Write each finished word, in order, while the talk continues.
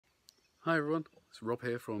Hi everyone, it's Rob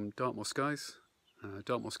here from Dartmoor Skies.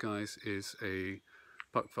 Dartmoor Skies is a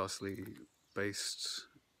Buckfastleigh based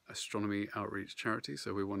astronomy outreach charity,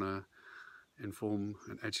 so we want to inform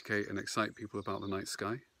and educate and excite people about the night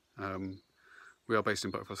sky. We are based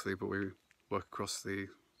in Buckfastleigh, but we work across the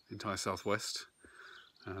entire southwest.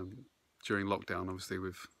 During lockdown, obviously,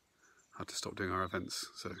 we've had to stop doing our events,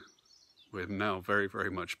 so we're now very,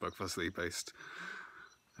 very much Buckfastleigh based.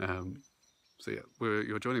 So yeah,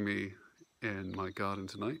 you're joining me in my garden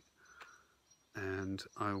tonight, and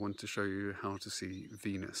I want to show you how to see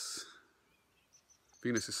Venus.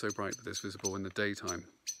 Venus is so bright that it's visible in the daytime,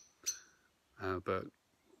 but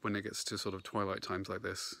when it gets to sort of twilight times like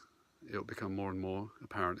this, it'll become more and more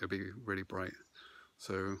apparent. It'll be really bright.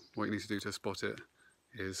 So what you need to do to spot it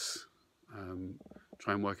is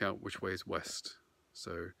try and work out which way is west.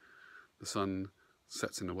 So the sun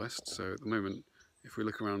sets in the west, so at the moment, if we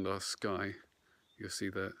look around our sky, you'll see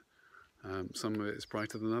that some of it is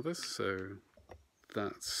brighter than others, so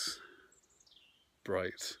that's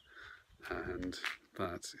bright and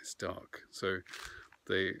that is dark. So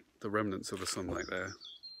the remnants of the sunlight there,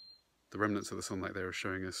 are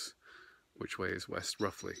showing us which way is west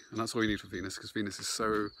roughly, and that's all you need for Venus, because Venus is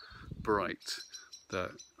so bright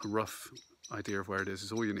that a rough idea of where it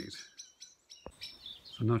is all you need.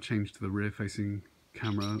 So I've now changed to the rear-facing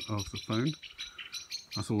camera of the phone.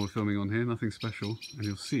 That's all we're filming on here, nothing special, and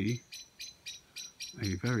you'll see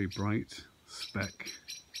a very bright speck.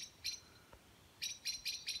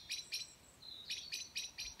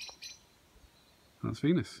 That's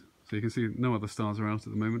Venus. So you can see no other stars are out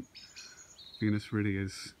at the moment. Venus really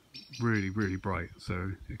is really, really bright,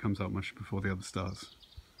 so it comes out much before the other stars.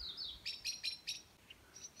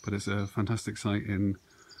 But it's a fantastic sight in,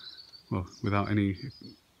 well, without any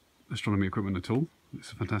astronomy equipment at all.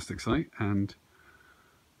 It's a fantastic sight, and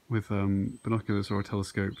with binoculars or a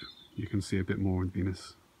telescope, you can see a bit more in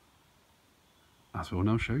Venus, as we'll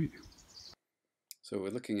now show you. So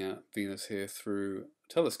we're looking at Venus here through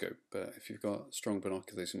a telescope, but if you've got strong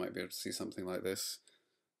binoculars, you might be able to see something like this.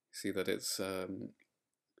 You see that it's a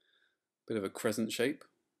bit of a crescent shape,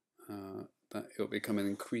 that it'll become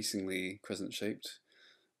increasingly crescent shaped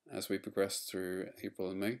as we progress through April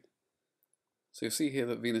and May. So you'll see here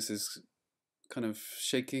that Venus is kind of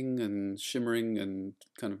shaking and shimmering and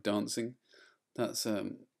kind of dancing. That's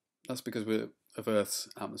because we're of Earth's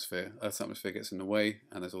atmosphere. Earth's atmosphere gets in the way,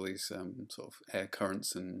 and there's all these sort of air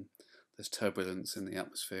currents, and there's turbulence in the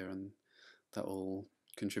atmosphere, and that all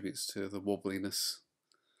contributes to the wobbliness.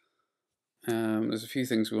 There's a few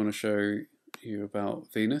things we want to show you about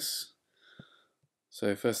Venus.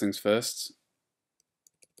 So first things first,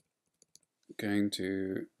 going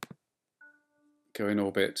to go in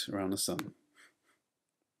orbit around the Sun.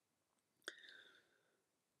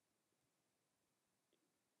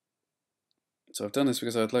 So I've done this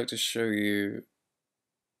because I'd like to show you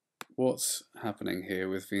what's happening here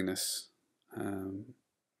with Venus. So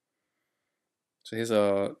here's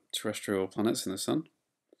our terrestrial planets in the Sun,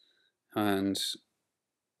 and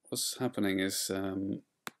what's happening is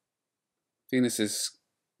Venus is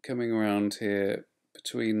coming around here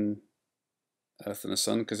between Earth and the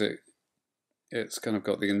Sun, because it's kind of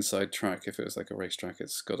got the inside track. If it was like a racetrack,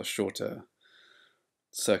 it's got a shorter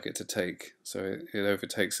circuit to take, so it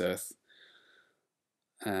overtakes Earth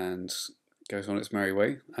and goes on its merry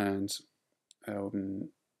way. And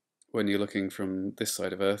when you're looking from this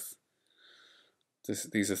side of Earth,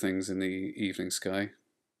 these are things in the evening sky,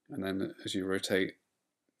 and then as you rotate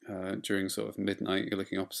during sort of midnight, you're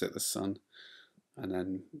looking opposite the Sun, and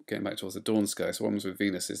then getting back towards the dawn sky. So what happens with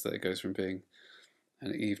Venus is that it goes from being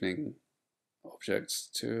an evening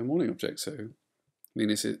object to a morning object. So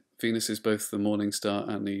Venus is both the morning star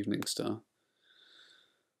and the evening star.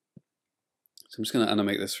 So I'm just going to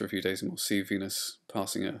animate this for a few days, and we'll see Venus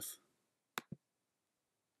passing Earth.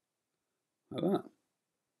 Like that.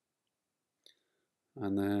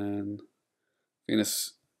 And then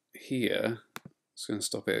Venus here, just going to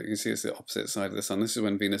stop it. You can see it's the opposite side of the Sun. This is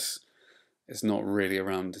when Venus is not really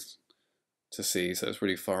around to see, so it's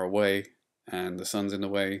really far away, and the Sun's in the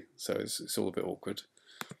way, so it's all a bit awkward.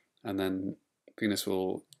 And then Venus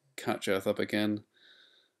will catch Earth up again,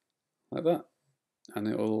 like that, and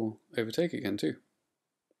it will overtake again too.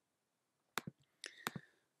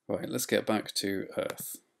 Right, let's get back to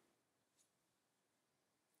Earth.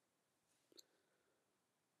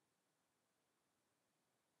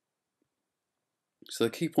 So the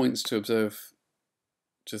key points to observe,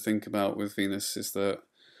 to think about with Venus, is that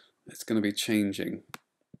it's going to be changing.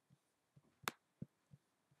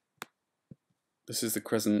 This is the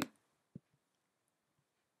crescent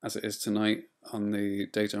as it is tonight, on the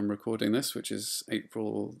date I'm recording this, which is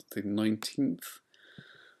April the 19th.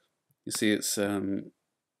 You see it's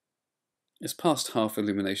past half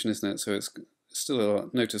illumination, isn't it? So it's still a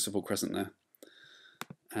noticeable crescent there.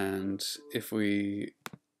 And if we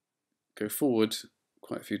go forward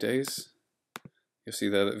quite a few days, you'll see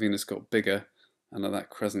there that Venus got bigger and that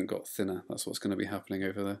crescent got thinner. That's what's going to be happening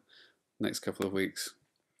over the next couple of weeks.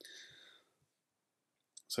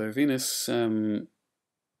 So Venus,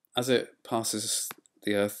 as it passes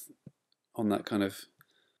the Earth on that kind of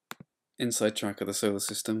inside track of the solar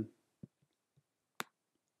system,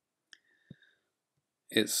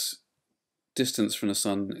 its distance from the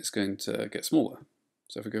Sun is going to get smaller.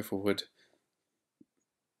 So if we go forward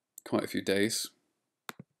quite a few days,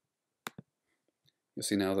 you'll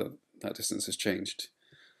see now that that distance has changed.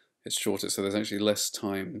 It's shorter, so there's actually less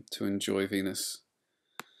time to enjoy Venus.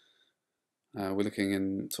 We're looking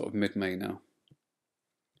in sort of mid-May now,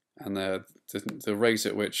 and the rate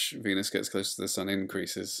at which Venus gets closer to the Sun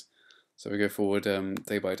increases. So we go forward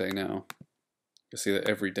day by day now. You'll see that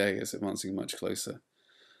every day is advancing much closer.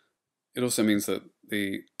 It also means that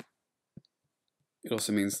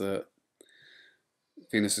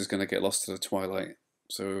Venus is going to get lost to the twilight.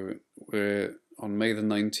 So we're on May the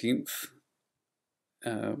 19th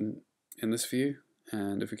in this view,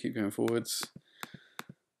 and if we keep going forwards,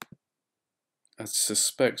 I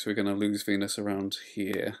suspect we're going to lose Venus around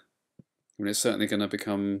here. I mean, it's certainly going to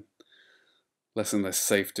become less and less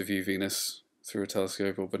safe to view Venus through a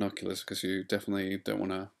telescope or binoculars, because you definitely don't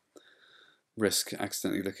want to risk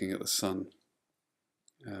accidentally looking at the Sun.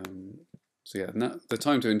 So yeah, the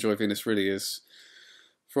time to enjoy Venus really is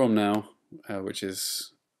from now, which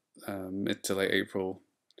is mid to late April.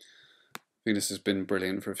 Venus has been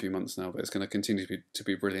brilliant for a few months now, but it's going to continue to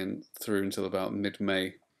be brilliant through until about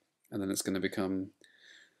mid-May, and then it's going to become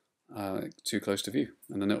too close to view,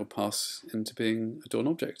 and then it will pass into being a dawn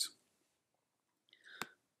object.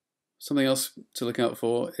 Something else to look out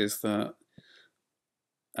for is that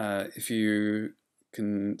if you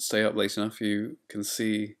can stay up late enough, you can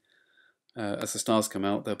see as the stars come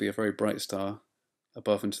out, there'll be a very bright star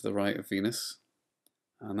above and to the right of Venus,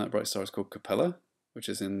 and that bright star is called Capella, which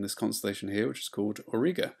is in this constellation here, which is called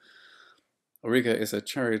Auriga. Auriga is a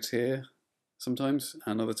charioteer sometimes,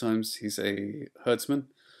 and other times he's a herdsman,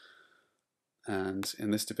 and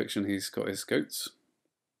in this depiction he's got his goats.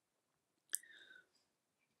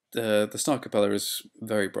 The star Capella is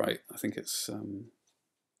very bright. I think it's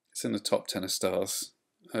in the top 10 of stars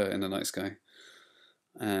in the night sky,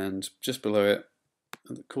 and just below it,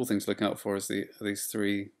 the cool thing to look out for is these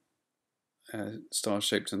three stars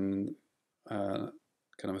shaped in kind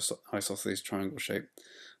of a isosceles triangle shape.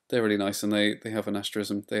 They're really nice, and they have an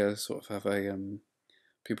asterism. They sort of have a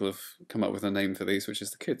people have come up with a name for these, which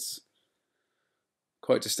is the Kids.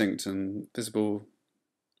 Quite distinct and visible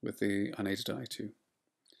with the unaided eye too.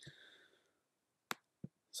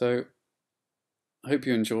 So I hope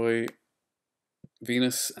you enjoy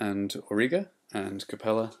Venus and Auriga and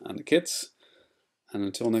Capella and the Kids, and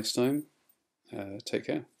until next time, take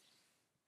care.